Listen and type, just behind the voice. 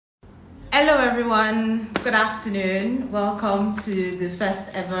Hello everyone, good afternoon. Welcome to the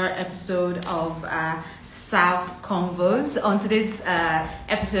first ever episode of SAF Convos. On today's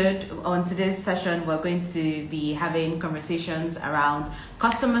session, we're going to be having conversations around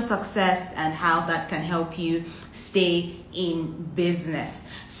customer success and how that can help you stay in business.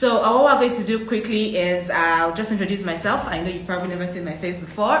 So what we're going to do quickly is I'll just introduce myself. I know you've probably never seen my face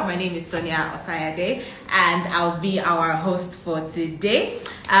before. My name is Sonia Osayade, and I'll be our host for today.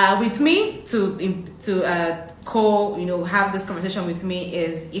 With me to have this conversation with me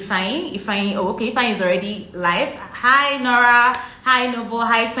is Ifeanyi. Ifeanyi is already live. Hi Nora, hi Noble,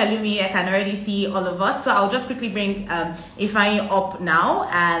 hi Pelumi. I can already see all of us. So I'll just quickly bring Ifeanyi up now,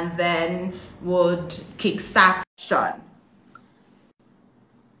 and then would kickstart Sean.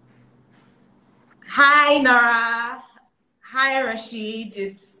 Hi Nora, hi Rashid.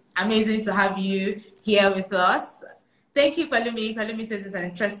 It's amazing to have you here with us. Thank you, Pelumi. Pelumi says it's an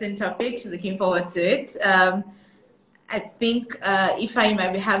interesting topic. She's looking forward to it. I think Ifeanyi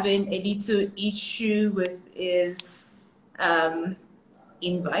might be having a little issue with his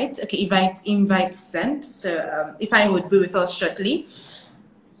invite. Okay, invite sent. So Ifeanyi would be with us shortly.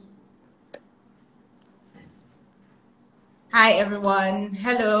 Hi everyone.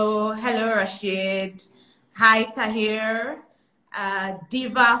 Hello Rashid. Hi Tahir.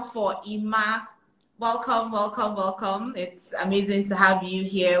 Diva for Ima. Welcome. It's amazing to have you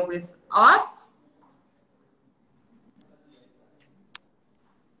here with us.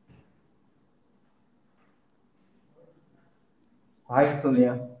 Hi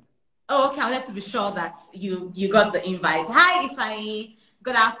Sonia. Oh, okay. Let's be sure that you got the invite. Hi Ifeanyi.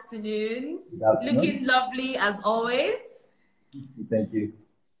 Good afternoon. Good afternoon. Looking lovely as always. Thank you.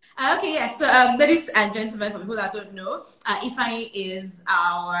 Okay, yes. So, ladies and gentlemen, for people that don't know, Ifeanyi is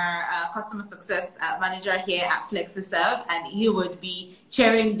our customer success manager here at FlexiSAF, and he would be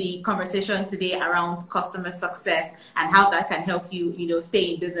sharing the conversation today around customer success and how that can help you,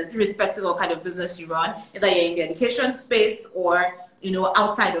 stay in business, irrespective of what kind of business you run, whether you're in the education space or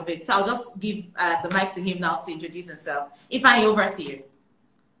outside of it. So I'll just give the mic to him now to introduce himself. Ifeanyi, over to you.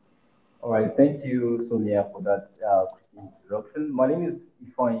 All right, thank you, Sonia, for that introduction. My name is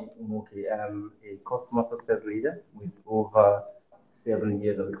Ifeanyi Nwoke. I'm a customer success leader with over 7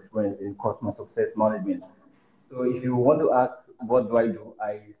 years of experience in customer success management. So if you want to ask, what do?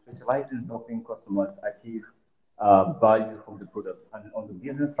 I specialize in helping customers achieve value from the product. And on the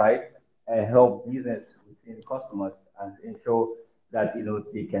business side, I help business within customers and ensure that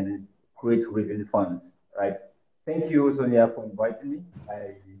they can create revenue funds, right? Thank you, Sonia, for inviting me.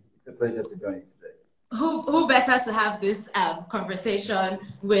 It's a pleasure to join you today. Who better to have this conversation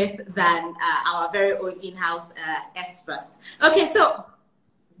with than our very own in-house expert? Okay, so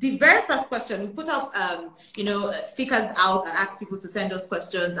the very first question, we put up, stickers out and asked people to send us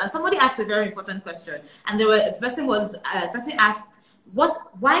questions, and somebody asked a very important question, and the person asked,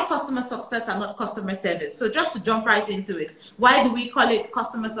 why customer success and not customer service? So just to jump right into it, why do we call it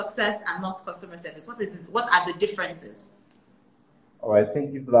customer success and not customer service? What are the differences? All right,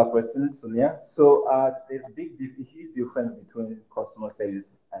 thank you for that question, Sonia. So there's a huge difference between customer service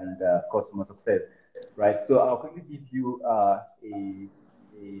and customer success, right? So I'll quickly give you a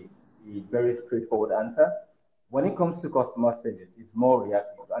very straightforward answer. When it comes to customer service, it's more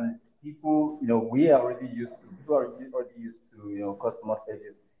reactive, and people, we are already used to customer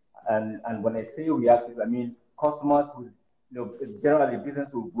service, and when I say reactive, I mean customers would generally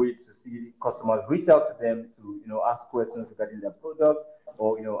business will wait to see customers reach out to them to, ask questions regarding their product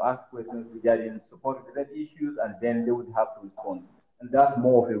or, ask questions regarding support-related issues, and then they would have to respond. And that's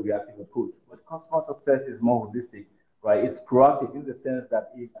more of a reactive approach. But customer success is more holistic, right? It's proactive in the sense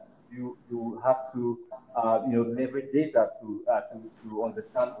that if you have to, leverage data to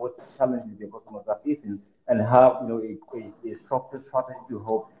understand what challenges your customers are facing and have, a structured strategy to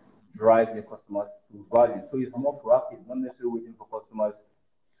help drive your customers to value. So it's more proactive, not necessarily waiting for customers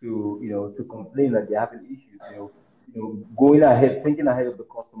to to complain that they're having issues. Going ahead, thinking ahead of the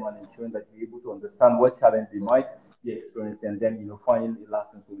customer and ensuring that you're able to understand what challenge they might be experiencing, and then finding a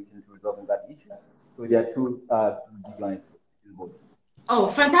lasting solution to resolving that issue. So there are two big lines involved. Oh,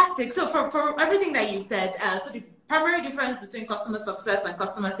 fantastic! So for everything that you said, so the primary difference between customer success and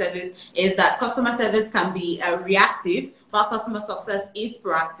customer service is that customer service can be reactive, while customer success is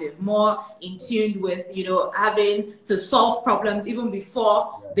proactive, more in tune with having to solve problems even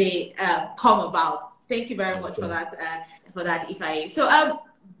before they come about. Thank you very much for that, Ifeanyi. So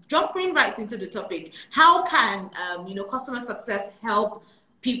jumping right into the topic, how can customer success help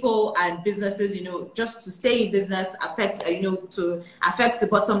people and businesses, just to stay in business, to affect the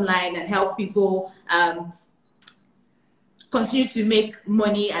bottom line and help people continue to make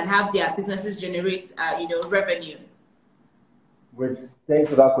money and have their businesses generate, revenue? Great. Thanks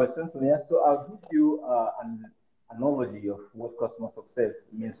for that question, Sonia. So I'll give you an analogy of what customer success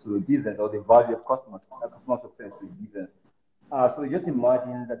means to a business, or the value of customer success to a business. So just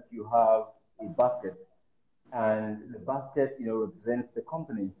imagine that you have a basket, and the basket, represents the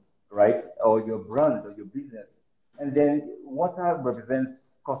company, right, or your brand or your business, and then water represents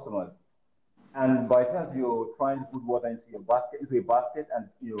customers. And by chance you're trying to put water into a basket, and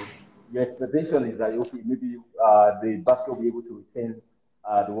your expectation is that, okay, maybe the basket will be able to retain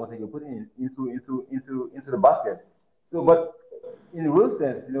the water you're putting into the basket. So, but in real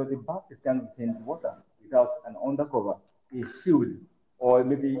sense, the basket can retain the water without an undercover, a shield, or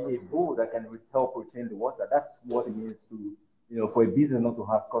maybe a bowl that can help retain the water. That's what it means to, for a business not to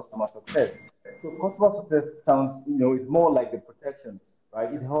have customer success. So customer success sounds, it's more like the protection,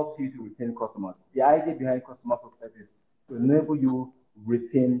 right? It helps you to retain customers. The idea behind customer success is to enable you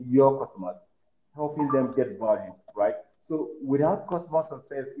retain your customers, helping them get value, right? So without customer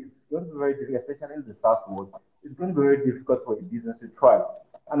success, it's going to be very difficult, especially in the SaaS world. It's going to be very difficult for a business to thrive.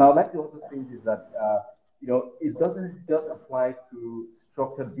 And I would like to also say this, that it doesn't just apply to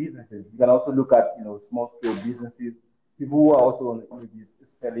structured businesses. You can also look at small scale businesses, people who are also maybe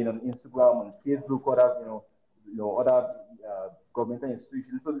selling on Instagram, on Facebook, other other governmental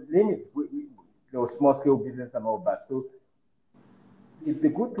institutions. So name it, small scale business and all that. So the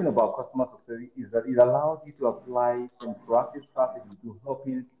good thing about customer success is that it allows you to apply some proactive strategy to help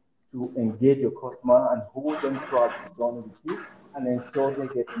you to engage your customer and hold them throughout the journey with you, and ensure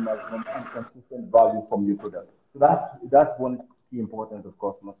they get maximum and consistent value from your product. So that's one key importance of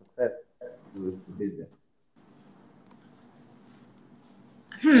customer success to business.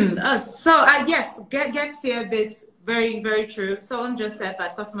 Yes, gets here a bit. Very, very true. Someone just said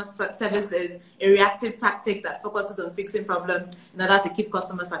that customer service is a reactive tactic that focuses on fixing problems in order to keep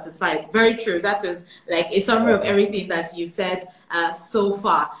customers satisfied. Very true. That is like a summary of everything that you've said so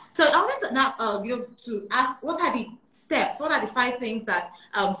far. So I wanted to now, to ask, what are the steps? What are the 5 things that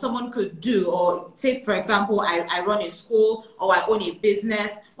someone could do? Or say, for example, I run a school, or I own a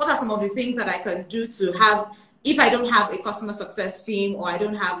business. What are some of the things that I can do to have, if I don't have a customer success team, or I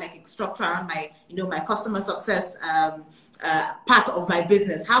don't have like a structure around my, my customer success part of my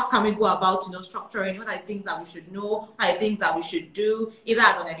business? How can we go about, structuring? What are the things that we should know? What are the things that we should do, either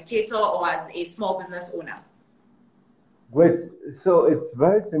as an educator or as a small business owner? Great. So it's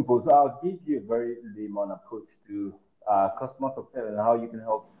very simple. So I'll give you a very layman approach to customer success, and how you can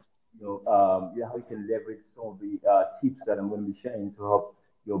help, how you can leverage some of the tips that I'm going to be sharing to help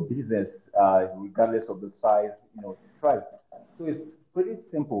your business, regardless of the size, to thrive. So it's pretty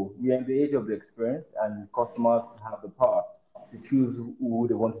simple. We are in the age of the experience, and customers have the power to choose who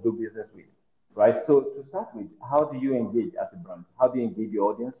they want to do business with, right? So to start with, how do you engage as a brand? How do you engage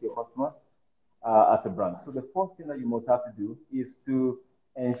your audience, your customers, as a brand? So the first thing that you must have to do is to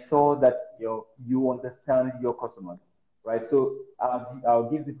ensure that you understand your customers, right? So I'll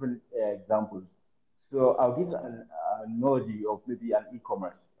give different examples. So I'll give an analogy of maybe an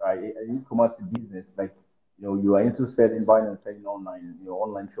e-commerce, right? An e-commerce business, like, you are into buying and selling online,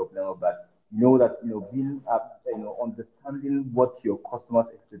 online shopping and all that. That, being, understanding what your customer's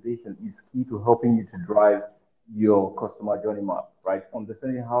expectation is key to helping you to drive your customer journey map, right?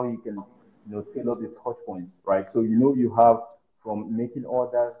 Understanding how you can, tailor the touch points, right? So, you have from making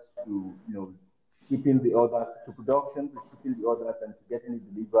orders to, shipping the orders, to production, to shipping the orders, and to getting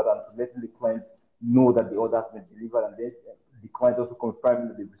it delivered, and to letting the client know that the order has been delivered, and then the client also confirming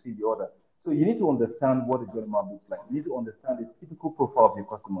that they've received the order. So you need to understand what the journey map looks like. You need to understand the typical profile of your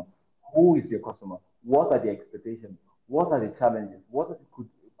customer. Who is your customer? What are the expectations? What are the challenges?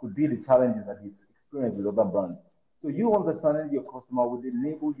 Could be the challenges that he's experienced with other brands? So you understanding your customer will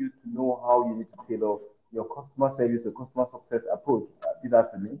enable you to know how you need to tailor your customer service, your customer success approach,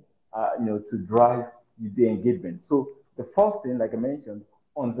 to drive the engagement. So the first thing, like I mentioned,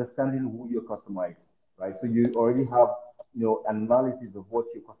 understanding who your customer is, right? So you already have, analysis of what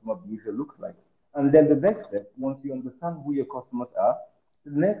your customer behavior looks like. And then the next step, once you understand who your customers are,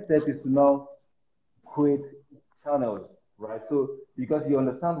 the next step is to now create channels, right? So because you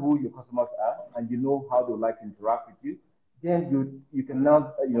understand who your customers are, and you know how they like to interact with you, then you can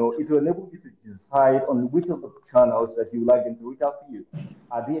now, it will enable you to decide on which of the channels that you would like them to reach out to you.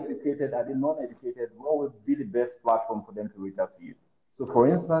 Are they educated? Are they non-educated? What would be the best platform for them to reach out to you? So for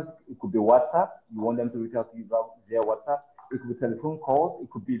instance, it could be WhatsApp. You want them to reach out to you via WhatsApp. It could be telephone calls. It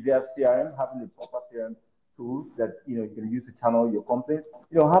could be via CRM, having a proper CRM tools that, you can use to channel your complaint.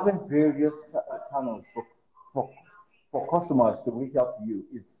 Having various channels for customers to reach out to you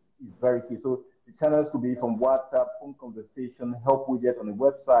is very key. So The channels could be from WhatsApp, phone conversation, help widget on the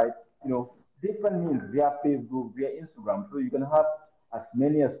website, different means via Facebook, via Instagram. So you can have as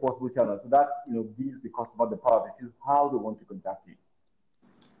many as possible channels. So that gives the customer the power to choose how they want to contact you.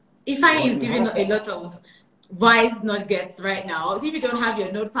 Ifeanyi is giving a lot of voice nuggets right now. If you don't have your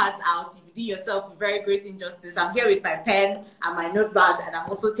notepads out, you do yourself a very great injustice. I'm here with my pen and my notepad, and I'm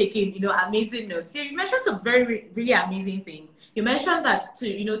also taking, amazing notes. You mentioned some very, really amazing things. You mentioned that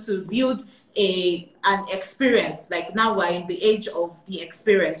to build an experience, like now we're in the age of the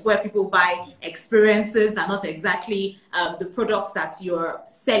experience where people buy experiences and not exactly the products that you're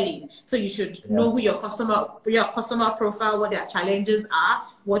selling. So you should know who your customer profile, what their challenges are,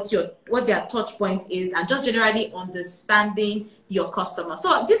 what their touch point is, and just generally understanding your customer.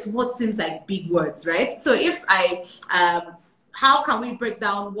 So this what seems like big words, right? So if how can we break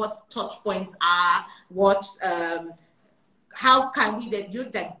down what touch points are, how can we then do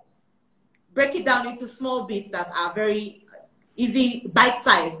that? Break it down into small bits that are very easy,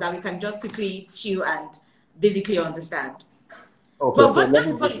 bite-sized, that we can just quickly chew and basically understand. Okay, but just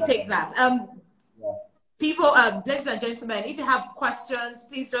before you take that, people, ladies and gentlemen, if you have questions,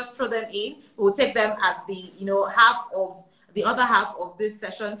 please just throw them in. We'll take them at the other half of this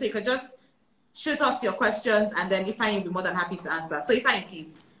session. So you can just shoot us your questions, and then Ifeanyi will be more than happy to answer. So Ifeanyi,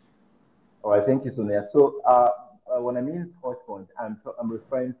 please. All right, thank you, Sonia. So when I mean touch point, I'm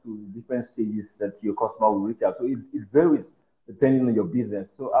referring to different stages that your customer will reach out. So it varies depending on your business.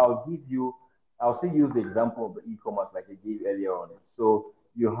 So I'll still use the example of the e-commerce like I gave earlier on. So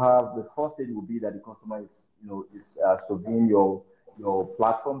you have the first stage will be that the customer is surveying your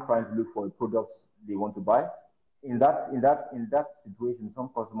platform, trying to look for the products they want to buy. In that situation, some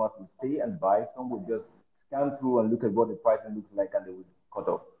customers will stay and buy. Some will just scan through and look at what the pricing looks like, and they will cut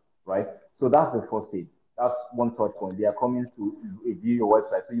off. Right. So that's the first stage. That's one touch point. They are coming to view your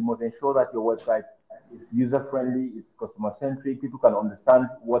website. So you must ensure that your website is user friendly, is customer centric. People can understand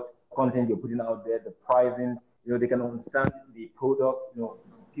what content you're putting out there, the pricing. They can understand the product.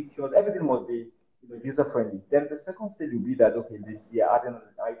 Pictures. Everything must be user friendly. Then the second stage will be that they are adding an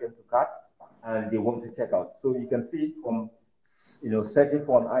item to cart and they want to check out. So you can see from searching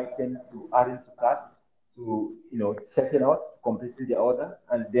for an item to adding to cart to checking out, completing the order,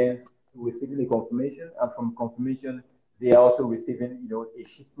 and then to receiving a confirmation. And from confirmation, they are also receiving a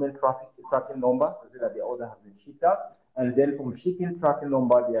shipment tracking number to say that the order has been shipped out. And then from shipping tracking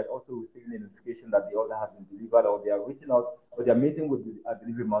number, they are also receiving a notification that the order has been delivered, or they are reaching out, or they are meeting with a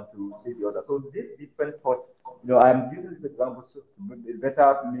delivery man to receive the order. So this different touch, I'm using this example to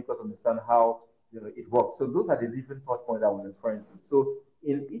better make us understand how it works. So those are the different touch points I was referring to. So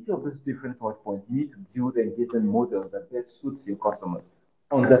in each of these different touch points, you need to build an engagement model that best suits your customers.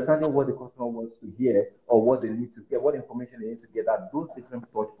 Understanding what the customer wants to hear or what they need to hear, what information they need to get at those different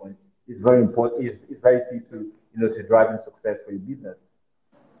touch points is very important. Is very key to to driving success for your business.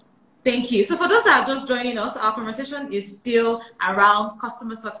 Thank you. So for those that are just joining us, our conversation is still around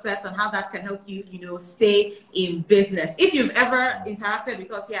customer success and how that can help you, stay in business. If you've ever interacted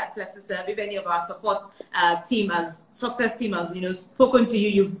with us here at FlexiSAF, if any of our support success team has, spoken to you,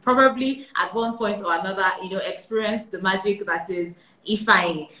 you've probably at one point or another, experienced the magic that is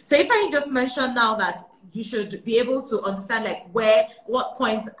Ifeanyi. So Ifeanyi just mentioned now that you should be able to understand what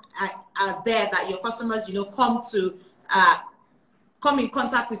points are there that your customers, come in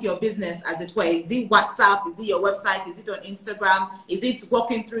contact with your business, as it were. Is it WhatsApp? Is it your website? Is it on Instagram? Is it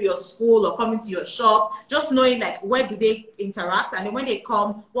walking through your school or coming to your shop? Just knowing where do they interact, and then when they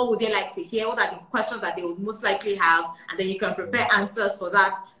come, what would they like to hear? What are the questions that they would most likely have? And then you can prepare answers for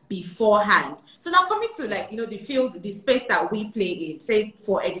that beforehand. So now coming to the field, the space that we play in, say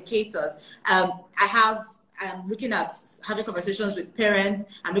for educators, I'm looking at having conversations with parents.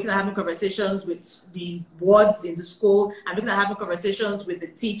 I'm looking at having conversations with the wards in the school. I'm looking at having conversations with the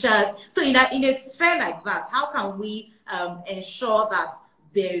teachers. So in a sphere like that, how can we ensure that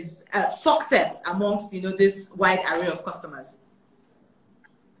there's success amongst this wide array of customers?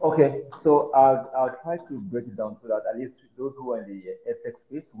 Okay, so I'll try to break it down so that at least those who are in the edtech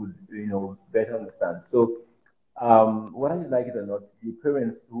space would better understand. So whether you like it or not, the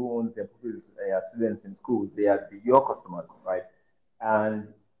parents who own their students in school, they are your customers, right? And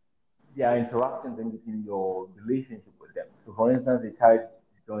there are interactions in between your relationship with them. So, for instance, the child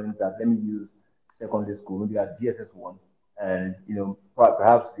joins that, let me use secondary school, maybe at GSS1, and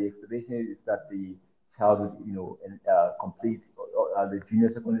perhaps the expectation is that the child would complete the junior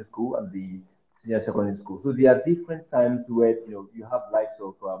secondary school and the senior secondary school. So there are different times where you have likes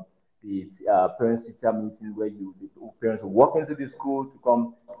of the parents-teacher meeting where the parents will walk into the school to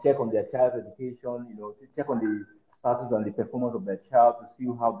come check on their child's education, to check on the status and the performance of their child to see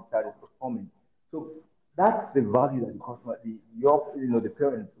how the child is performing. So that's the value that the customer, the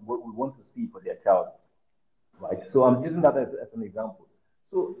parents would want to see for their child, right? So I'm using that as an example.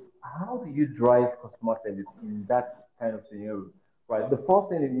 So how do you drive customer service in that kind of scenario, right? The first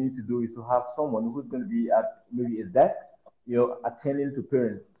thing that you need to do is to have someone who's going to be at maybe a desk, attending to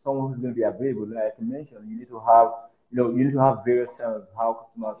parents, someone who's going to be available. Like I mentioned, you need to have, you need to have various channels how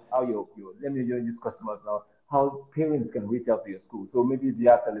customers, how your let me use customers now, how parents can reach out to your school. So maybe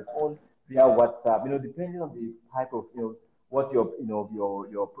via telephone, via WhatsApp, depending on the type of, what your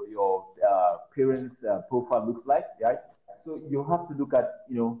parents' profile looks like, right? So you have to look at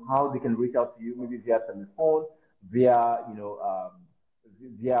how they can reach out to you, maybe via telephone, via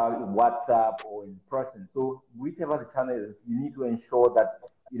via WhatsApp or in person. So whichever the channel is, you need to ensure that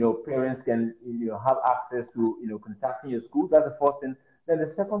parents can have access to contacting your school. That's the first thing. Then the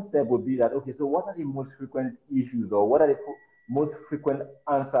second step would be that, okay, so what are the most frequent issues, or what are the most frequent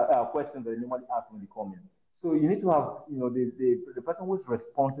questions that they normally ask when they come in? So you need to have, the person who's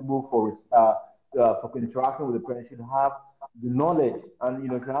responsible for interacting with the parent should have the knowledge,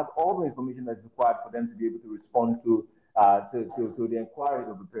 and should have all the information that's required for them to be able to respond to the inquiries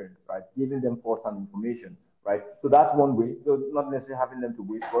of the parents, right? Giving them first-hand information, right? So that's one way. So not necessarily having them to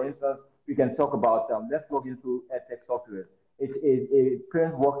wait. For instance, we can talk about let's log into edtech software. A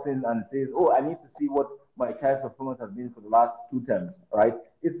parent walks in and says, "Oh, I need to see what my child's performance has been for the last 2 terms." Right?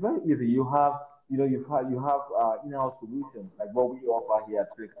 It's very easy. You have in-house solutions like what we offer here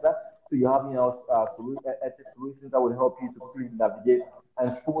at FlexiSAF. So you have in-house edtech solutions that will help you to quickly navigate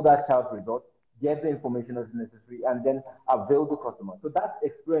and pull that child's result, get the information that's necessary, and then avail the customer. So that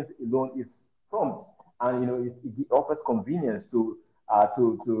experience alone is prompt, and it offers convenience to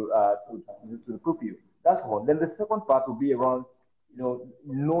the pupil. That's one. Then the second part will be around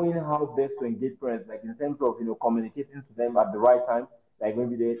knowing how best to engage parents, like in terms of communicating to them at the right time. Like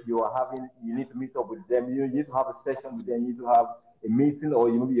maybe you need to meet up with them. You need to have a session with them. You need to have a meeting, or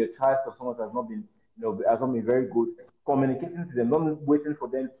maybe your child's performance has not been very good. Communicating to them, not waiting for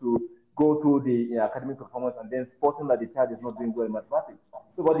them to go through the academic performance and then spotting that the child is not doing well in mathematics.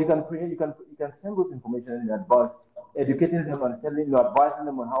 So, but you can send those information in advance, educating them and advising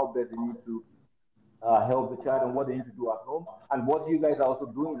them on how best they need to help the child and what they need to do at home, and what you guys are also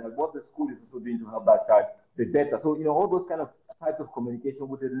doing, and what the school is also doing to help that child be better. So all those kind of types of communication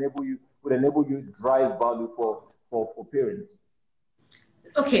would enable you to drive value for parents.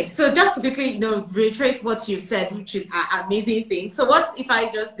 Okay, so just to quickly, reiterate what you've said, which is an amazing thing. So what if I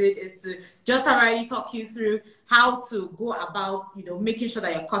just did is to just primarily talk you through how to go about, making sure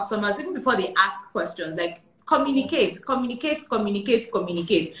that your customers, even before they ask questions, like communicate.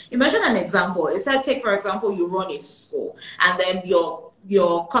 You mentioned an example. It said, take for example, you run a school, and then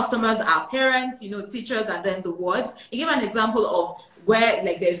your customers are parents, teachers, and then the wards. You give an example of where,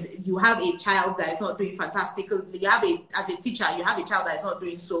 like, you have a child that is not doing fantastically. As a teacher, you have a child that is not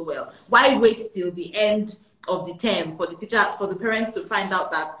doing so well. Why wait till the end of the term for the parents to find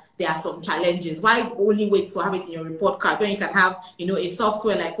out that there are some challenges? Why only wait to have it in your report card when you can have, a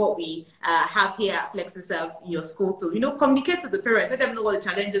software like what we have here at FlexiSAF in your school to, communicate to the parents, let them know what the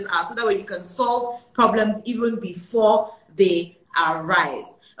challenges are, so that way you can solve problems even before they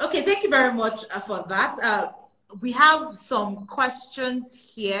arise. Okay, thank you very much for that. We have some questions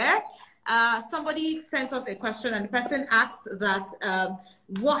here. Somebody sent us a question, and the person asked that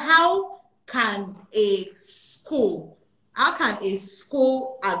how can a school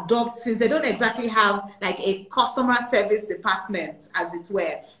adopt, since they don't exactly have like a customer service department, as it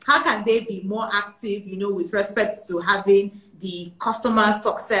were, how can they be more active, with respect to having the customer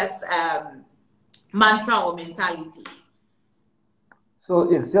success mantra or mentality?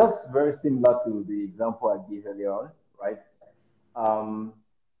 So it's just very similar to the example I gave earlier on, right?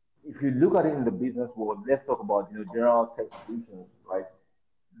 If you look at it in the business world, let's talk about general tech solutions, right?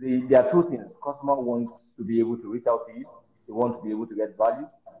 There are two things. Customer wants to be able to reach out to you, they want to be able to get value,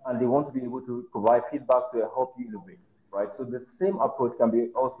 and they want to be able to provide feedback to help you innovate, right? So the same approach can be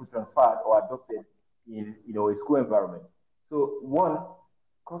also transferred or adopted in a school environment. So one,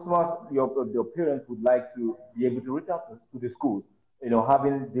 customers, your parents would like to be able to reach out to the school,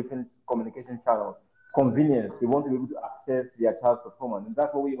 having different communication channels, convenience. They want to be able to access their child's performance, and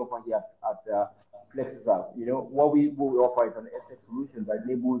that's what we offer here at FlexiSAF. What we offer is an edtech solution that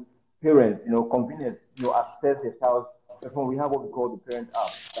enables parents, convenience, access their child's performance. We have what we call the parent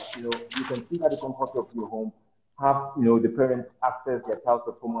app. That you can see at the comfort of your home, have the parents access their child's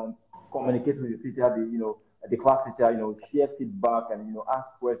performance, communicate with the teacher, the class teacher, share feedback and ask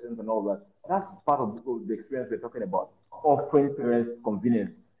questions and all that. That's part of the experience we're talking about, offering parents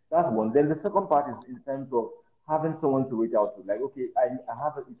convenience. That's one. Then the second part is in terms of having someone to reach out to. Like, okay, I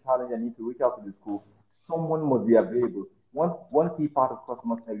have a challenge, I need to reach out to the school. Someone must be available. One key part of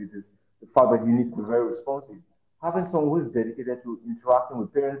customer service is the fact that you need to be very responsive. Having someone who is dedicated to interacting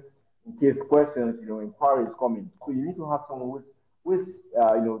with parents in case questions, inquiries coming. So you need to have someone who is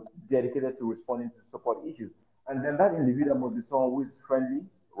dedicated to responding to support issues. And then that individual must be someone who is friendly,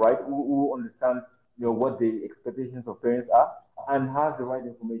 right? Who understands, what the expectations of parents are and has the right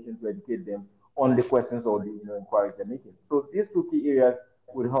information to educate them on the questions or the inquiries they're making. So these two key areas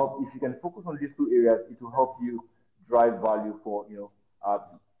would help. If you can focus on these two areas, it will help you drive value for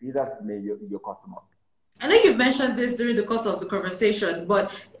leaders, your customer. I know you've mentioned this during the course of the conversation,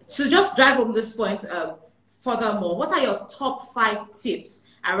 but to just drive home this point furthermore, what are your top 5 tips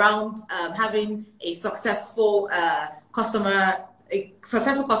around having a successful customer,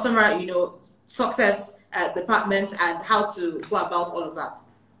 success department, and how to go about all of that?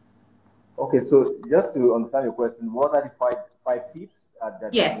 Okay, so just to understand your question, what are the five tips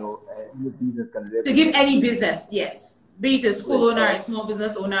that yes. New business can leverage? To give any business, yes, be it a school owner, a small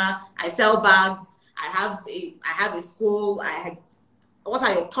business owner. I sell bags. I have a school. What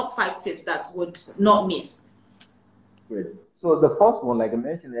are your top 5 tips that would not miss? Great. So the first one, like I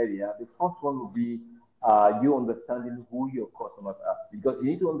mentioned earlier, the first one would be you understanding who your customers are, because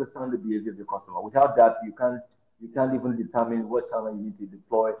you need to understand the behavior of the customer. Without that, you can't even determine what channel you need to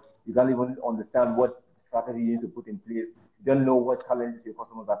deploy. You can't even understand what strategy you need to put in place. You don't know what challenges your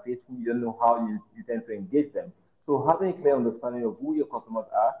customers are facing. You don't know how you intend to engage them. So having a clear understanding of who your customers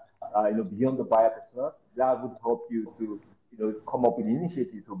are, beyond the buyer persona, that would help you to, come up with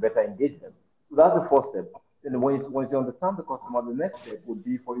initiatives to better engage them. So that's the first step. Then once you understand the customer, the next step would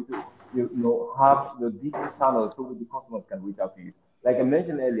be for you to, have the different channels so that the customers can reach out to you. Like I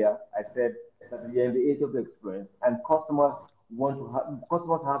mentioned earlier, I said that we are in the age of the experience, and customers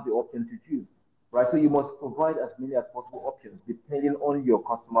have the option to choose, right? So you must provide as many as possible options depending on your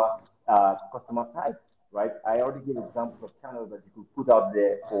customer type, right? I already gave examples of channels that you could put out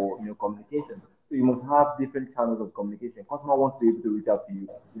there for communication. So you must have different channels of communication. Customer wants to be able to reach out to you,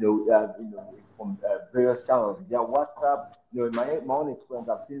 from various channels. Via WhatsApp, in my own experience,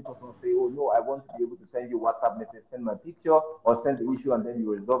 I've seen customers say, "Oh no, I want to be able to send you WhatsApp message, send my picture, or send the issue, and then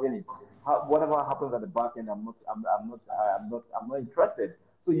you're resolving it. Whatever happens at the back end, I'm not interested."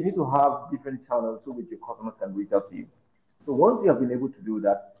 So you need to have different channels so that your customers can reach out to you. So once you have been able to do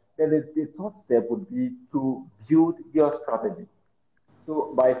that, then the third step would be to build your strategy.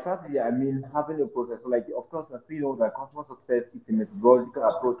 So by strategy, I mean having a process. So like, of course, as we know that customer success is a methodological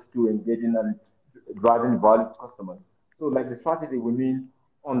approach to engaging and driving value to customers. So like the strategy, we mean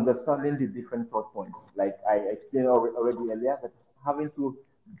understanding the different touch points. Like I explained already earlier, that having to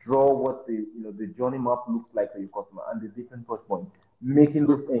draw what the journey map looks like for your customer and the different touch points, making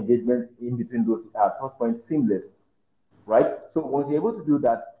those engagements in between those touch points seamless, right? So once you're able to do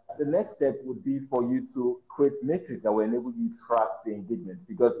that, the next step would be for you to create metrics that will enable you to track the engagement.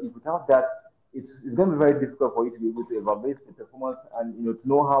 Because if without that, it's going to be very difficult for you to be able to evaluate the performance and to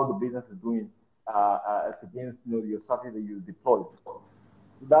know how the business is doing as against your strategy that you deployed. So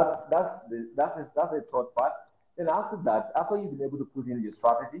that's the third part. Then after that, after you've been able to put in your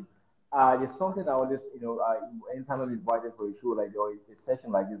strategy, there's something I always, anytime I'm invited for a show like or a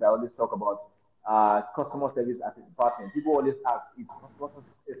session like this, I always talk about customer service as a department. People always ask, is customer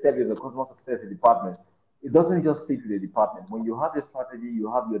service or customer success a department? It doesn't just sit with the department. When you have the strategy,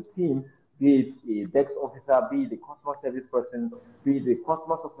 you have your team, be it a desk officer, be it a customer service person, be it a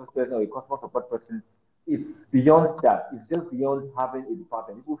customer success person or a customer support person. It's beyond that. It's just beyond having a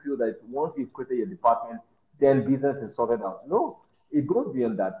department. People feel that once you've created your department, then business is sorted out. No, it goes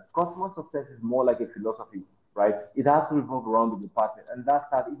beyond that. Customer success is more like a philosophy, right? It has to revolve around the department, and that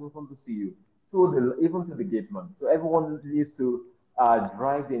starts even from the CEO even to the gateman. So everyone needs to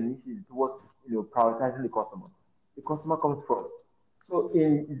drive the initiative towards prioritizing the customer. The customer comes first. So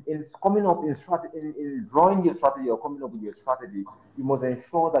in coming up in drawing your strategy or coming up with your strategy, you must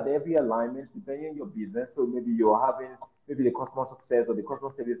ensure that every alignment, depending on your business, so maybe you're having maybe the customer success or the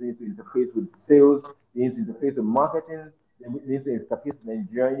customer service needs to interface with sales, they need to interface with marketing, they need to interface with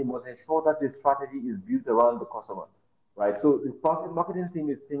engineering. You must ensure that the strategy is built around the customer, right? So the marketing team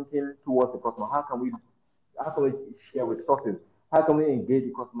is thinking towards the customer. How can we share resources? How can we engage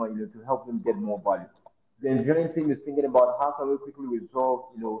the customer, to help them get more value? The engineering team is thinking about how can we quickly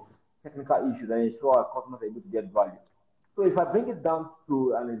resolve, technical issues and ensure our customers are able to get value. So if I bring it down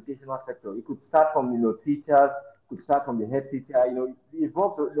to an educational sector, it could start from, teachers, could start from the head teacher, it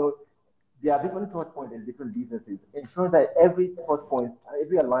involves, there are different touch points in different businesses. Ensure that every touch point,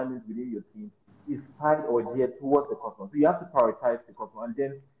 every alignment within your team is tied or geared towards the customer. So you have to prioritize the customer and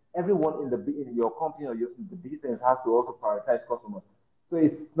then everyone in your company or in the business has to also prioritize customers. So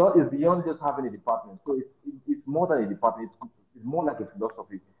it's beyond just having a department. So it's more than a department. It's more like a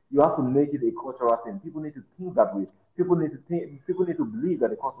philosophy. You have to make it a cultural thing. People need to think that way. People need to believe that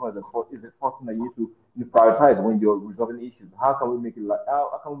the customer is the first thing that you prioritize when you're resolving issues. How can we make it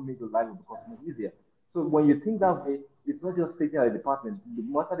how can we make the life of the customer easier? So when you think that way, it's not just sitting at a department. The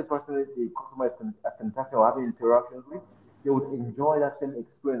matter the customer is contacting or having interactions with, they would enjoy that same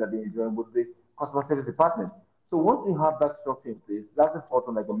experience that they enjoy with the customer service department. So once you have that structure in place, that's the fourth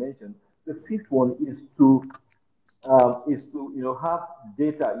one, like I mentioned. The fifth one is to have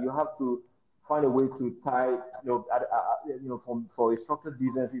data. You have to find a way to tie from for a structured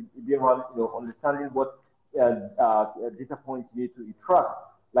business, it be around understanding what data points you need to track.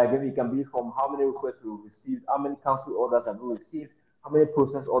 Like maybe it can be from how many requests we received, how many cancel orders have we received, how many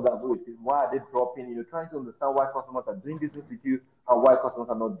process orders have we received, why are they dropping? Trying to understand why customers are doing business with you and why customers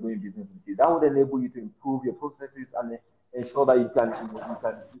are not doing business with you. That would enable you to improve your processes and ensure that you can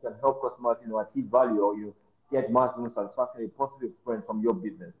help customers achieve value or you get maximum satisfaction, a positive experience from your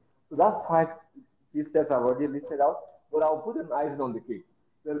business. So that's five key steps I've already listed out, but I'll put an icing on the cake.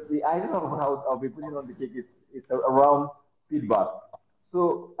 The icing I'll be putting on the cake is around feedback.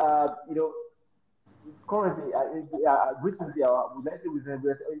 So, currently, recently, let's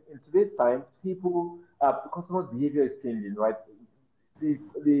say in today's time, customers' behavior is changing, right?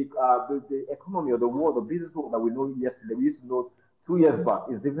 The economy or the world, the business world that we know yesterday, we used to know 2 years back,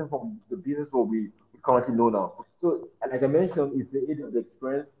 is different from the business world we currently know now. So, like I mentioned, it's the age of the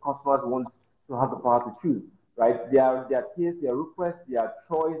experience. Customers want to have the power to choose, right? Their taste, their request, their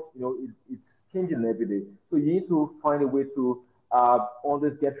choice, it's changing every day. So you need to find a way to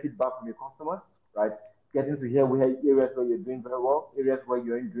always get feedback from your customers, right? Getting to hear areas where you're doing very well, areas where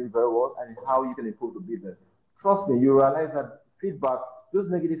you're doing very well, and how you can improve the business. Trust me, you realize that those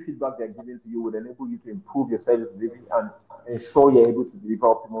negative feedback they're giving to you, would enable you to improve your service delivery and ensure you're able to deliver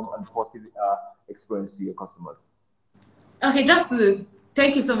optimum and positive experience to your customers. Okay,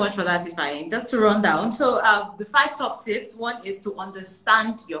 thank you so much for that, Ifeanyi. Just to run down. So the 5 top tips, one is to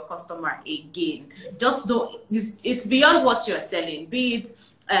understand your customer again. Just don't, it's beyond what you're selling, be it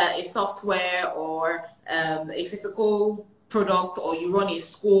a software or a physical product, or you run a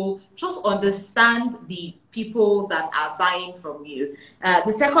school. Just understand the people that are buying from you.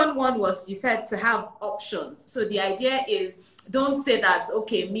 The second one was, you said, to have options. So the idea is, don't say that,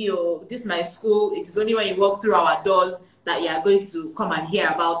 okay, this is my school, it is only when you walk through our doors that you are going to come and hear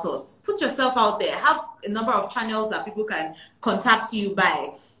about us. Put yourself out there. Have a number of channels that people can contact you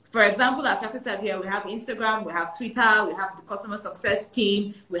by. For example, at FlexiSAF here, we have Instagram, we have Twitter, we have the customer success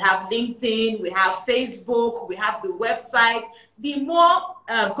team, we have LinkedIn, we have Facebook, we have the website. The more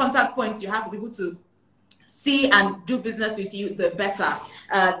contact points you have for people to see and do business with you, the better.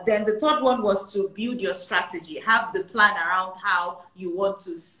 Then the third one was to build your strategy. Have the plan around how you want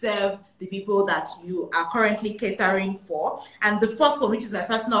to serve the people that you are currently catering for. And the fourth one, which is my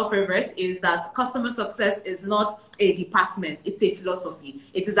personal favorite, is that customer success is not a department, it's a philosophy.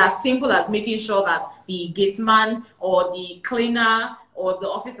 It is as simple as making sure that the gateman or the cleaner or the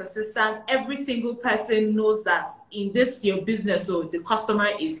office assistant, every single person knows that in your business, so the customer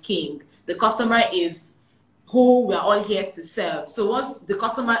is king. The customer is who we're all here to serve. So once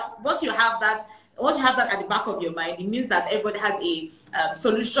you have that at the back of your mind, it means that everybody has a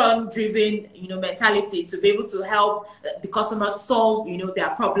solution-driven, mentality to be able to help the customers solve, their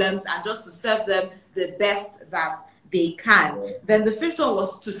problems, and just to serve them the best that they can. Then the fifth one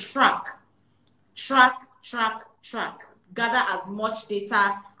was to track. Gather as much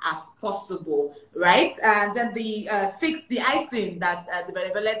data as possible, right? And then the sixth, the icing that the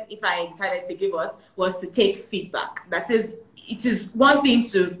benevolent Ifeanyi decided to give us, was to take feedback. That is, it is one thing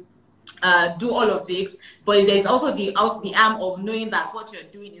to do all of this, but there's also the arm of knowing that what you're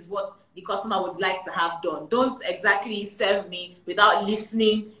doing is what the customer would like to have done. Don't exactly serve me without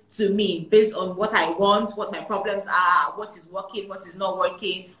listening to me based on what I want, what my problems are, what is working, what is not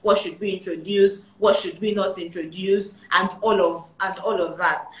working, what should we introduce, what should we not introduce, and all of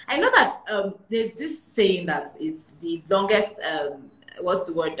that. I know that there's this saying that is the longest what's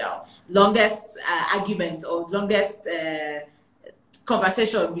the word now? Longest argument or longest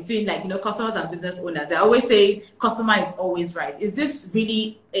conversation between customers and business owners. I always say customer is always right. Is this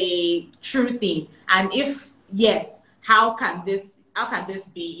really a true thing? And if yes, how can this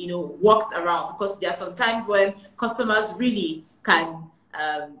be worked around? Because there are some times when customers really can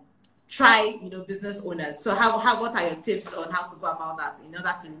try business owners. So what are your tips on how to go about that in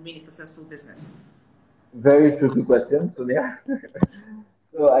order to remain a successful business? Very tricky question, Sonia.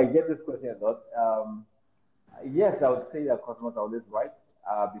 So I get this question a lot. Yes, I would say that customers are always right.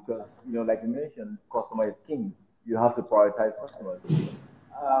 because, like you mentioned, customer is king. You have to prioritize customers.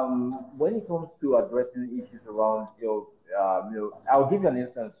 When it comes to addressing issues around, I'll give you an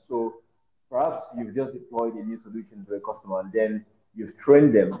instance. So perhaps you've just deployed a new solution to a customer and then you've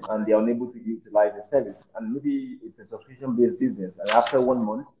trained them and they are unable to utilize the service. And maybe it's a subscription-based business. And after 1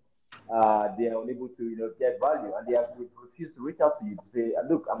 month, they are unable to, get value, and they have refused to reach out to you to say,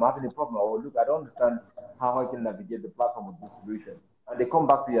 look, I'm having a problem, or look, I don't understand how I can navigate the platform of distribution. And they come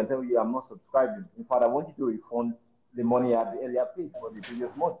back to you and tell you, I'm not subscribing. In fact, I want you to refund the money at the earlier paid for the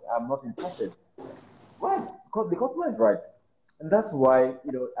previous month. I'm not interested. Right, because the customer is right. And that's why,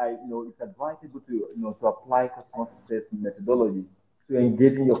 it's advisable to, to apply customer success methodology to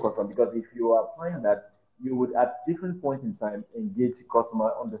engaging your customer. Because if you are applying that, you would at different points in time engage the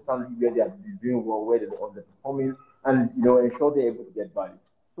customer, understand where they are doing well, where they're underperforming, and ensure they're able to get value.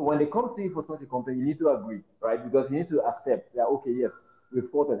 So when they come to you for such a complaint, you need to agree, right? Because you need to accept that, okay, yes, we've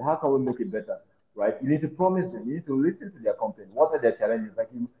thought it. How can we make it better, right? You need to promise them. You need to listen to their complaint. What are their challenges? Like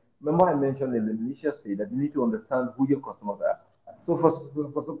you remember, I mentioned in the initial stage that you need to understand who your customers are. So for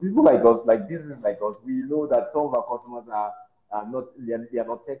some people like us, like businesses like us, we know that some of our customers are not they are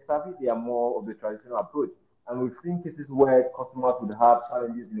not tech savvy. They are more of the traditional approach. And we've seen cases where customers would have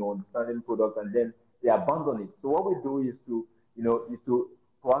challenges, understanding product, and then they abandon it. So what we do is to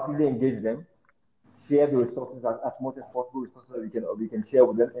proactively engage them, share the resources as much as possible, resources that we can share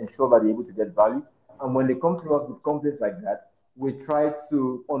with them, ensure that they're able to get value. And when they come to us with complaints like that, we try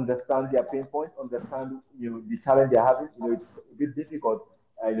to understand their pain points, understand the challenge they're having. It's a bit difficult,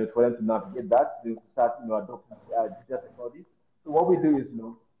 for them to navigate that. To start adopting digital technology. So what we do is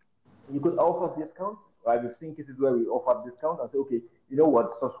you could offer discounts, right? We've seen cases where we offer discounts and say, okay, you know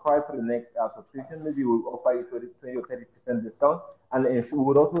what, subscribe for the next subscription. Maybe we'll offer you 20 or 30% discount, and we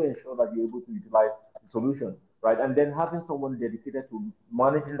would also ensure that you're able to utilize the solution, right? And then having someone dedicated to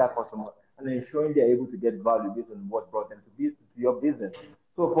managing that customer and ensuring they're able to get value based on what brought them to your business.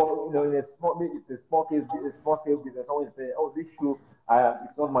 So for in a small, it's a small scale business. Someone say, oh, this shoe,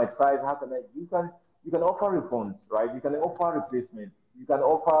 it's not my size. How can I? You can offer refunds, right? You can offer replacement. You can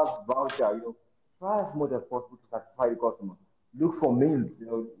offer voucher. Try as much as possible to satisfy the customer. Look for means.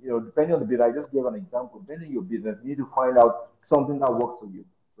 Depending on the business. I just gave an example. Depending on your business, you need to find out something that works for you,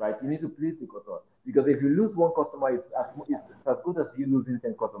 right? You need to please the customer, because if you lose one customer, it's as good as you losing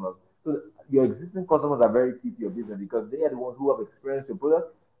 10 customers. So your existing customers are very key to your business because they are the ones who have experienced your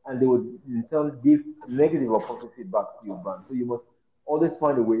product, and they would in turn give negative or positive feedback to your brand. So you must always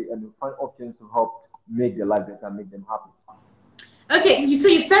find a way and find options to help make their life better and make them happy. Okay, so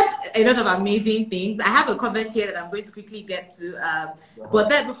you've said a lot of amazing things. I have a comment here that I'm going to quickly get to. But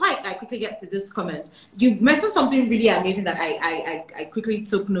then before I quickly get to this comment, you mentioned something really amazing that I quickly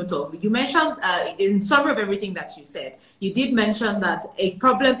took note of. You mentioned, in summary of everything that you said, you did mention that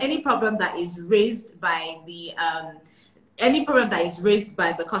any problem that is raised by the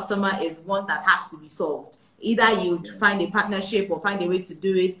customer is one that has to be solved. Either you find a partnership or find a way to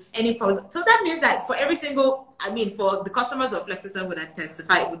do it, any problem. So that means that for every single, for the customers of FlexiSAF would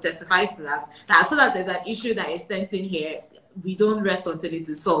testify to that, as soon as there's an issue that is sent in here, we don't rest until it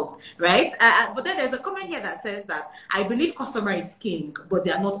is solved, right? But then there's a comment here that says that I believe customer is king, but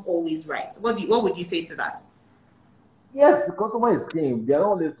they are not always right. What would you say to that? Yes, the customer is king. They are not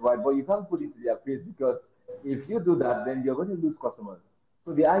always right, but you can't put it to their face, because if you do that, then you're going to lose customers.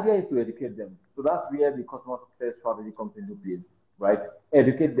 So the idea is to educate them. So that's where the customer success strategy comes into play, right?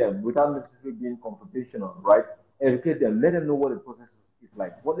 Educate them without necessarily being confrontational, right? Educate them. Let them know what the process is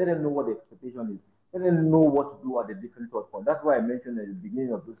like. Let them know what the expectation is. Let them know what to do at the different touch points. That's why I mentioned at the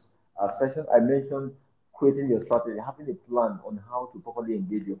beginning of this session, I mentioned creating your strategy, having a plan on how to properly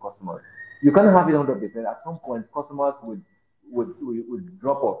engage your customers. You can't have it 100%. At some point, customers would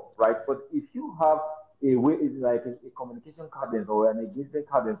drop off, right? But if you have a way, like a communication cadence or an engagement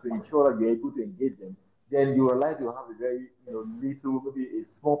cadence to ensure that you're able to engage them, then you realize you have a very little, maybe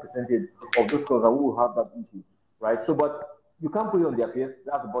a small percentage of those customers who will have that issue, right? So, but you can't put it on their face.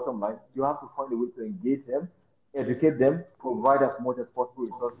 That's the bottom line. You have to find a way to engage them, educate them, provide as much as possible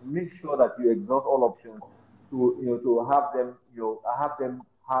resources, make sure that you exhaust all options to have them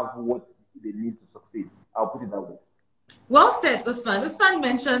have what they need to succeed. I'll put it that way. Well said, Usman. Usman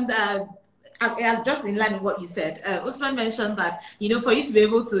mentioned, just in line with what you said, Usman mentioned that, for you to be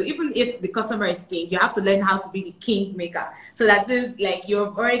able to, even if the customer is king, you have to learn how to be the king maker. So that is like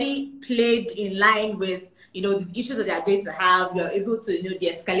you've already played in line with, the issues that they are going to have. You're able to,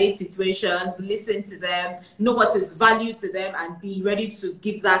 de-escalate situations, listen to them, know what is value to them, and be ready to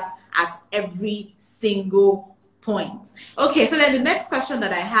give that at every single point. Okay, so then the next question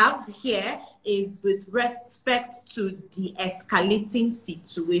that I have here is with respect to de-escalating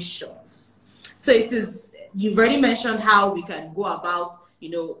situations. So it is, you've already mentioned how we can go about, you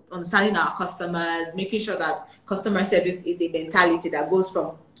know, understanding our customers, making sure that customer service is a mentality that goes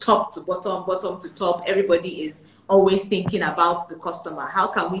from top to bottom, bottom to top. Everybody is always thinking about the customer. How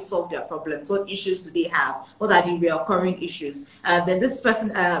can we solve their problems? What issues do they have? What are the recurring issues? Then this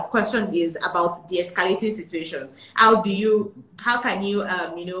question is about de-escalating situations. How can you,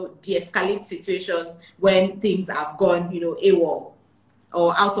 you know, de-escalate situations when things have gone, you know, AWOL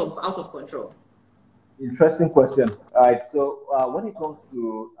or out of control? Interesting question. All right. So when it comes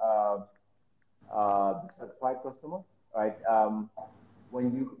to dissatisfied customers, right?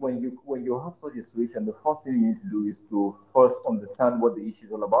 When you have such a situation, the first thing you need to do is to first understand what the issue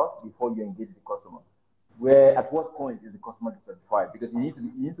is all about before you engage the customer. Where at what point is the customer dissatisfied? Because you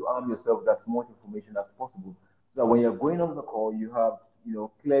need to arm yourself with as much information as possible, so that when you're going on the call, you have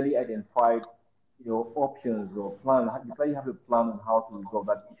clearly identified options or plan. You clearly have a plan on how to resolve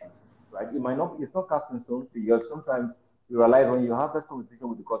that issue, right? It's not cast in stone, because sometimes you realize when you have that conversation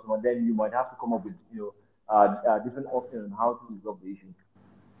with the customer, then you might have to come up with different options on how to resolve the issue.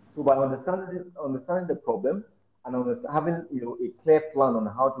 So by understanding the problem and having a clear plan on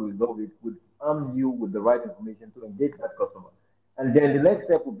how to resolve it would arm you with the right information to engage that customer. And then the next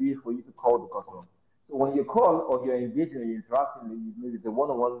step would be for you to call the customer. So when you call or you're engaging or you're interacting, maybe it's a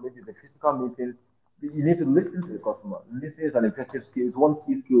one-on-one, maybe it's a physical meeting, you need to listen to the customer. Listening is an effective skill. It's one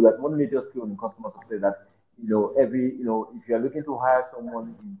key skill, that one major skill in customer success, that if you're looking to hire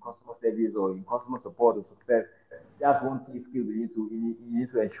someone in customer service or in customer support or success, that's one key skill you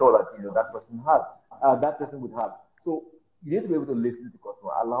need to ensure that that person has, that person would have. So you need to be able to listen to the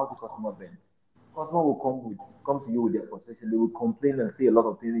customer, allow the customer vent. Customer will come to you with their frustration. They will complain and say a lot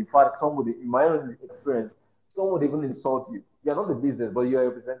of things. In fact, in my own experience, some would even insult you. You're not the business, but you're a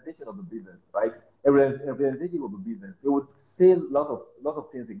representation of the business, right? A representative of the business. They would say a lot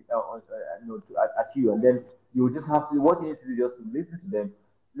of things at you, and then you just have to. What you need to do is just to listen to them,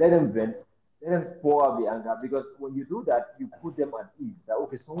 let them vent, let them pour out the anger. Because when you do that, you put them at ease. That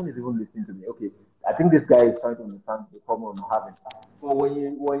okay, someone is even listening to me. Okay, I think this guy is trying to understand the problem I'm having. But when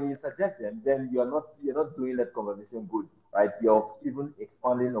you suggest them, then you're not doing that conversation good, right? You're even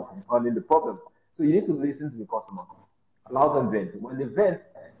expanding or compounding the problem. So you need to listen to the customer, allow them vent. When they vent,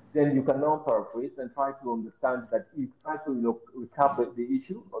 then you can now paraphrase and try to understand that you try to recap the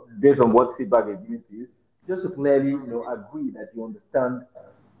issue based on what feedback they're giving to you, just to clearly agree that you understand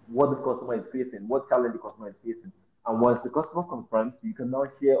what the customer is facing, what challenge the customer is facing. And once the customer confirms, you can now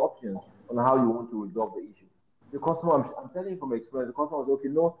share options on how you want to resolve the issue. The customer, I'm telling you from experience, the customer was okay,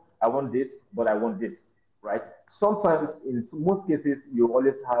 no, I want this, but I want this, right? Sometimes, in most cases, you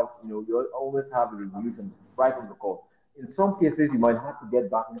always have a resolution right on the call. In some cases, you might have to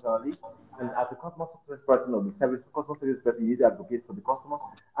get back internally, and as a customer success person or the customer service person, you need to advocate for the customer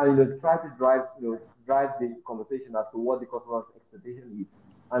and try to drive the conversation as to what the customer's expectation is,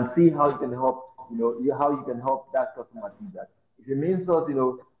 and see how you can help that customer achieve that. If it means us,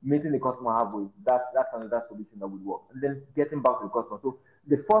 meeting the customer halfway, that's another solution that would work. And then getting back to the customer. So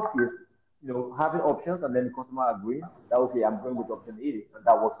the first is, having options, and then the customer agreeing that okay, I'm going with option A, and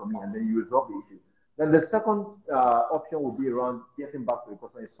that works for me, and then you resolve the issue. Then the second option will be around getting back to the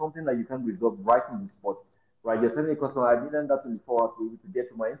customer. It's something that you can resolve right in the spot, right? You're telling the customer, I didn't that 24 hours for you to get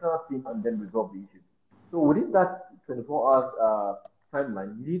to my internal team and then resolve the issue. So within that 24 hours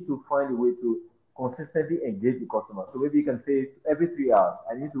timeline, you need to find a way to consistently engage the customer. So maybe you can say every 3 hours,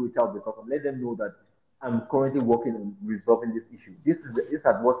 I need to reach out to the customer, let them know that I'm currently working on resolving this issue. This is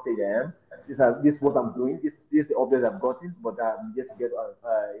at what stage I am. This is what I'm doing. This is the update I've gotten, but I'm just to get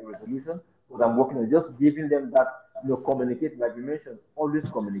a resolution. What I'm working on, just giving them that, communicate, like you mentioned, always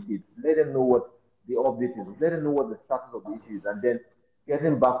communicate. Let them know what the update is. Let them know what the status of the issue is, and then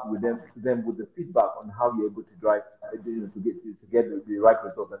getting back with them with the feedback on how you're able to drive to get the right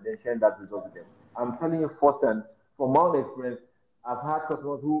result, and then sharing that result with them. I'm telling you firsthand from my own experience. I've had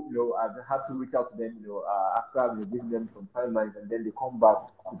customers who, I've had to reach out to them, after giving them some timelines, and then they come back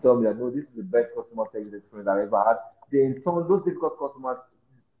to tell me that no, this is the best customer service experience I've ever had. They, in turn, those difficult customers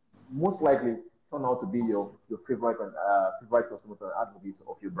most likely turn out to be your favorite customers and advocates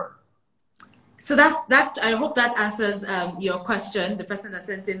of your brand. So that's that. I hope that answers your question, the person that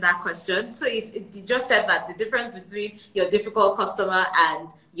sent in that question. So it just said that the difference between your difficult customer and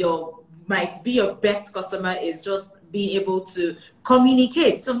your might be your best customer is just being able to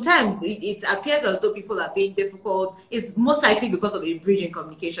communicate. Sometimes it appears as though people are being difficult. It's most likely because of a bridge in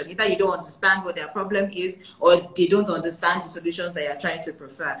communication. Either you don't understand what their problem is, or they don't understand the solutions that you're trying to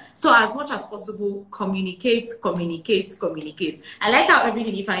prefer. So as much as possible, communicate, communicate, communicate. I like how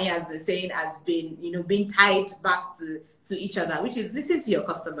everything Ifeanyi has been saying has been, being tied back to each other, which is listen to your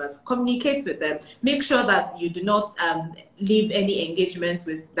customers, communicate with them, make sure that you do not leave any engagement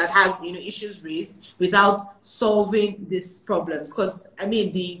that has issues raised without solving these problems. Because I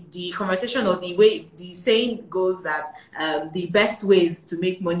mean the conversation, or the saying goes that the best ways to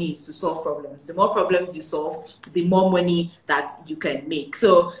make money is to solve problems. The more problems you solve, the more money that you can make.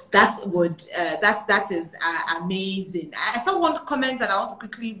 So that is amazing. I saw one comment that I want to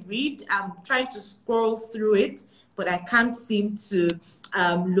quickly read. I'm trying to scroll through it, but I can't seem to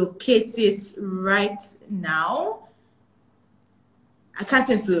locate it right now. I can't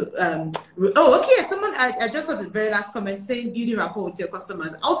seem to. Oh, okay. Someone, I just saw the very last comment saying building rapport with your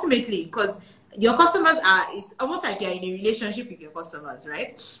customers. Ultimately, because your customers it's almost like you're in a relationship with your customers,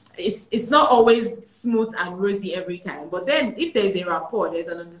 right? It's not always smooth and rosy every time. But then if there's a rapport, there's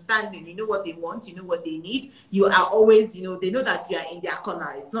an understanding, you know what they want, you know what they need, you are always, they know that you are in their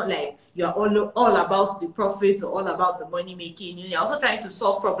corner. It's not like you're all about the profit or all about the money making. You're also trying to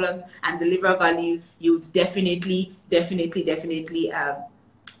solve problems and deliver value. You would definitely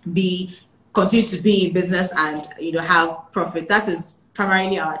continue to be in business and have profit. That is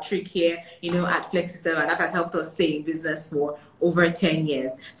primarily our trick here, at FlexiSAF, and that has helped us stay in business for over 10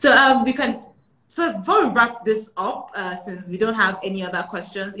 years. So so before we wrap this up, since we don't have any other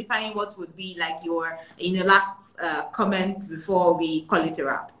questions, Ifeanyi, what would be like your last comments before we call it a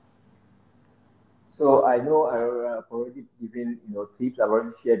wrap? So I know I've already given tips. I've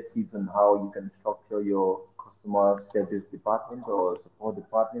already shared tips on how you can structure your customer service department or support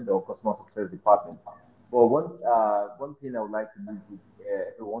department or customer success department. But one thing I would like to leave with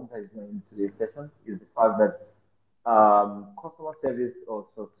everyone that is going into this session is the fact that customer service or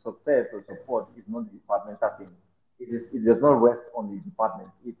success or support is not the departmental thing. It does not rest on the department.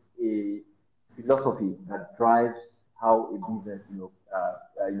 It's a philosophy that drives how a business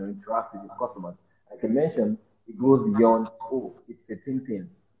interacts with its customers. Like I mentioned, it goes beyond it's a team thing.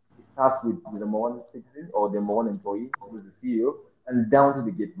 It starts with the number one citizen or the number one employee, who is the CEO, and down to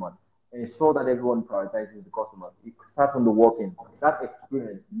the gate man. Ensure that everyone prioritizes the customers. It starts from the walk-in. That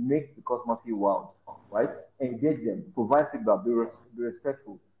experience makes the customer feel wow, right? Engage them, provide feedback, be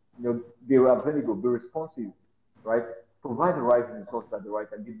respectful, be available, be responsive, right? Provide the right resources at the right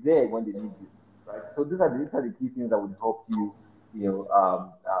time. Be there when they need you, right? So these are the key things that would help you,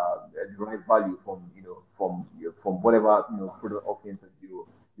 derive value from whatever product offerings that you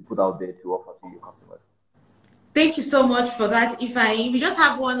put out there to offer to your customers. Thank you so much for that, Ifeanyi. We just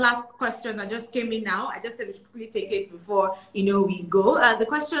have one last question that just came in now. I just said we should quickly take it before we go. The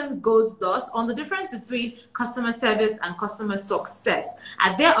question goes thus: on the difference between customer service and customer success,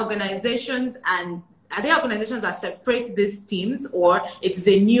 are there organizations that separate these teams, or it is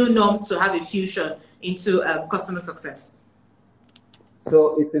a new norm to have a fusion into customer success?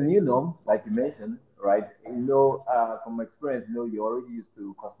 So it's a new norm, like you mentioned, right? From experience, you're already used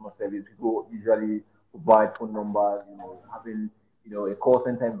to customer service. People usually provide phone numbers, having, a call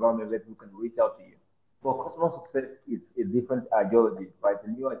center environment where people can reach out to you. For customer success, it's a different ideology, right? A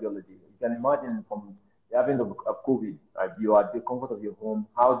new ideology. You can imagine from the advent of COVID, right? You are at the comfort of your home.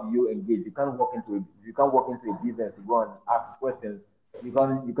 How do you engage? You can't walk into a business to go and ask questions. You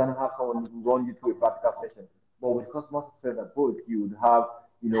can have someone run you through a practical session. But with customer success approach, you would have,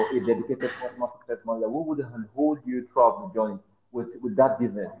 a dedicated customer success manager who would hold you throughout the journey with that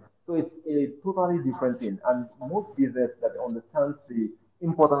business. So it's a totally different thing. And most business that understands the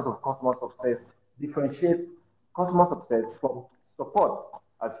importance of customer success differentiates customer success from support,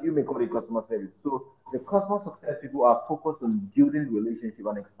 as you may call it customer service. So the customer success people are focused on building relationship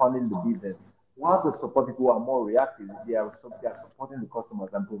and expanding the business, while the support people are more reactive. They are supporting the customers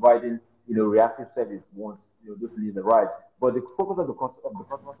and providing reactive service once those needs arrive. But the focus of the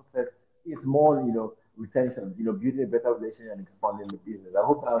customer success is more retention, building a better relationship and expanding the business. I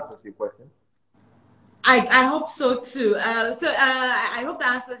hope that answers your question. I hope so too. I hope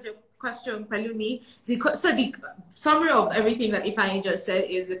that answers your question, Pelumi. So the summary of everything that Ifeanyi just said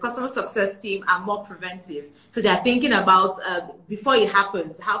is the customer success team are more preventive. So they are thinking about before it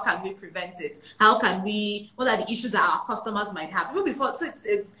happens, how can we prevent it? What are the issues that our customers might have? Even before, so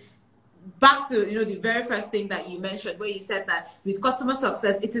it's back to the very first thing that you mentioned, where you said that with customer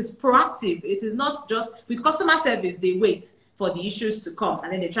success it is proactive. It is not just with customer service they wait for the issues to come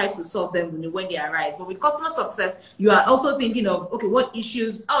and then they try to solve them when they arise. But with customer success, you are also thinking of, okay, what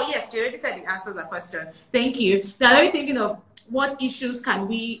issues? Oh yes, you already said it answers the question. Thank you. They are already thinking of what issues can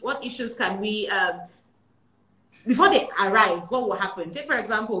we before they arise, what will happen? Take for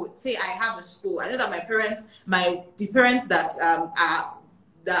example, say I have a school. I know that the parents that are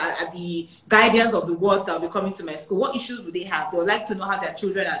the guardians of the wards that will be coming to my school. What issues would they have? They would like to know how their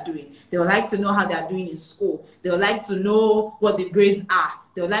children are doing. They would like to know how they are doing in school. They would like to know what the grades are.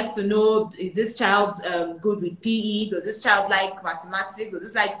 They would like to know, is this child good with PE? Does this child like mathematics?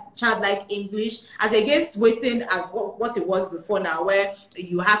 Does this child like English? As against waiting as what it was before now, where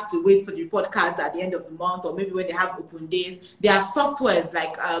you have to wait for the report cards at the end of the month, or maybe when they have open days. There are softwares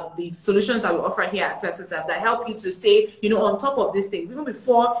like the solutions that we offer here at FlexiSAF that help you to stay, on top of these things. Even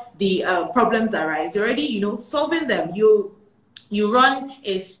before the problems arise, you're already, solving them. You run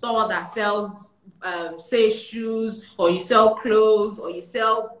a store that sells say shoes, or you sell clothes, or you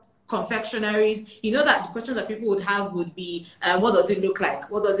sell confectionaries. You know that the questions that people would have would be, what does it look like?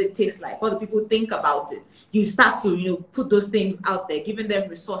 What does it taste like? What do people think about it? You start to, put those things out there, giving them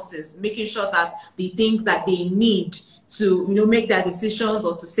resources, making sure that the things that they need to, make their decisions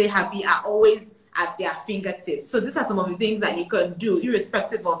or to stay happy are always at their fingertips. So these are some of the things that you can do,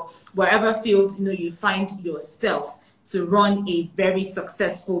 irrespective of wherever field, you find yourself, to run a very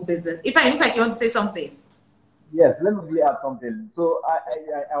successful business. If I look like you want to say something. Yes, let me really add something. So I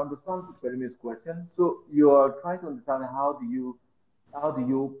understand Pelemi's question. So you are trying to understand how you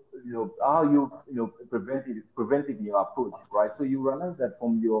prevent it in your approach, right? So you realize that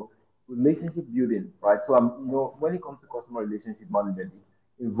from your relationship building, right? So when it comes to customer relationship management,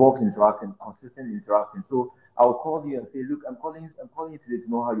 it involves interacting, consistent interacting. So I'll call you and say, look, I'm calling you today to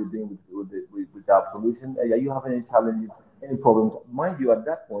know how you're doing with that solution. Are you having any challenges, any problems? Mind you, at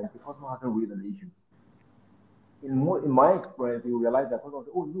that point, the customer hasn't raised an issue. In my experience, you realize that customers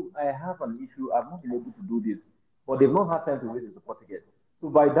say, oh, look, I have an issue. I've not been able to do this, but they've not had time to raise the support ticket. So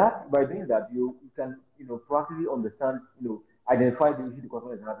by doing that, you can, proactively understand, identify the issue the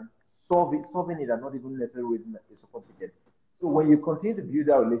customer is having, solving it, and not even necessarily raising a support ticket. So when you continue to build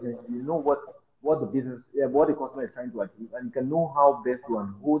that relationship, you know what the customer is trying to achieve, and you can know how best to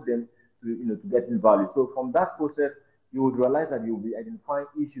hold them to getting value. So from that process, you would realize that you'll be identifying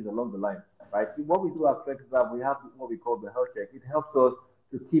issues along the line, right? What we do at FlexiSAF, we have what we call the health check. It helps us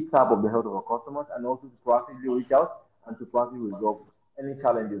to keep tab of the health of our customers, and also to proactively reach out and to proactively resolve any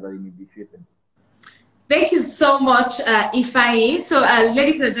challenges that you may be facing. Thank you so much, Ifeanyi. So,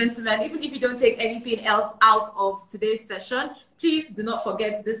 ladies and gentlemen, even if you don't take anything else out of today's session, please do not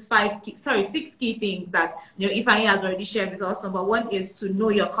forget these 6 key things that Ifeanyi has already shared with us. Number 1 is to know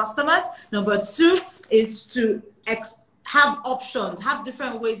your customers. Number 2 is to have options, have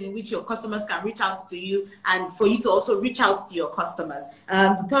different ways in which your customers can reach out to you, and for you to also reach out to your customers.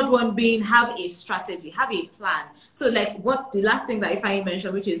 The third one being, have a strategy, have a plan. So like the last thing that Ifeanyi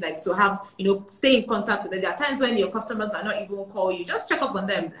mentioned, which is like to have, stay in contact with them. There are times when your customers might not even call you, just check up on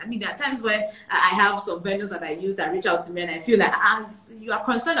them. I mean, there are times when I have some vendors that I use that reach out to me, and I feel like, as you are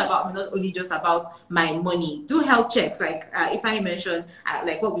concerned about me, not only just about my money. Do health checks, like Ifeanyi mentioned,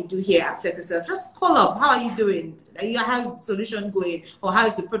 like what we do here at FlexiSAF. Just call up, how are you doing? How's the solution going, or how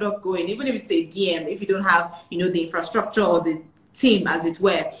is the product going? Even if it's a DM, if you don't have the infrastructure or the team, as it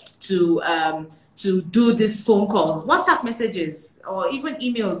were, to do these phone calls, WhatsApp messages, or even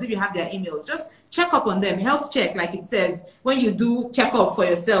emails, if you have their emails, just check up on them. Health check, like it says, when you do check up for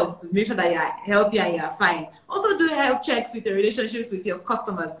yourselves to make sure that you're healthy and you're fine. Also do health checks with your relationships with your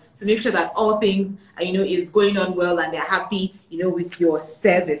customers to make sure that all things is going on well and they're happy with your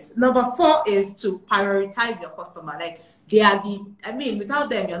service. Number 4 is to prioritize your customer. Like, without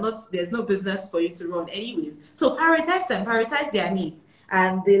them, there's no business for you to run anyways. So prioritize them, prioritize their needs.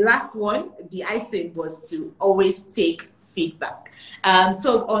 And the last one, the icing, was to always take feedback.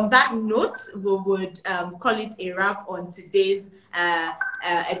 So on that note, we would call it a wrap on today's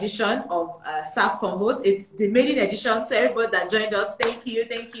edition of SAF Convos. It's the maiden edition, so everybody that joined us, thank you,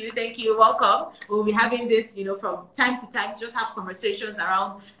 welcome. We'll be having this, from time to time, to just have conversations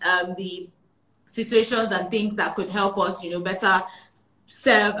around the situations and things that could help us, better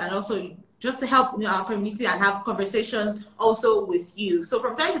serve, and also just to help our community and have conversations also with you. So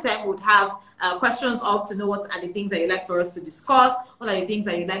from time to time, we would have questions up to know what are the things that you'd like for us to discuss, what are the things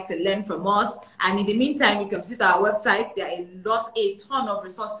that you'd like to learn from us. And in the meantime, you can visit our website. There are a ton of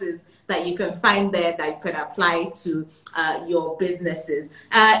resources that you can find there that you can apply to your businesses.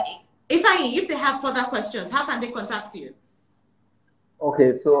 If they have further questions, how can they contact you?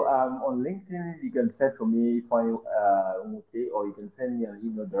 Okay, so on LinkedIn, you can search for me, Ifeanyi Nwoke, or you can send me an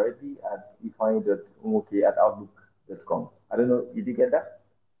email directly at ifeanyi.nwoke@outlook.com. I don't know, did you get that?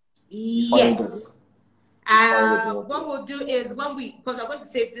 Yes. What we'll do is because I'm going to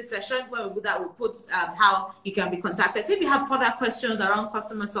save this session, when we do that, we'll put how you can be contacted. So if you have further questions around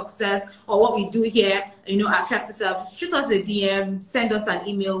customer success or what we do here, at FlexiSAF, shoot us a DM, send us an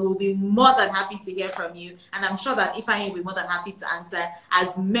email. We'll be more than happy to hear from you. And I'm sure that Ifeanyi will be more than happy to answer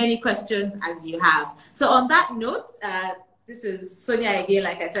as many questions as you have. So on that note, this is Sonia again,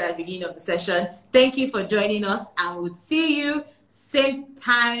 like I said at the beginning of the session. Thank you for joining us, and we'll see you same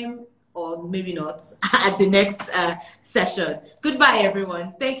time, or maybe not, at the next session. Goodbye,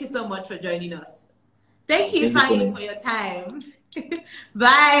 everyone. Thank you so much for joining us. Thank you, Ifeanyi, for your time.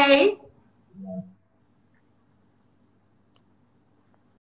 Bye.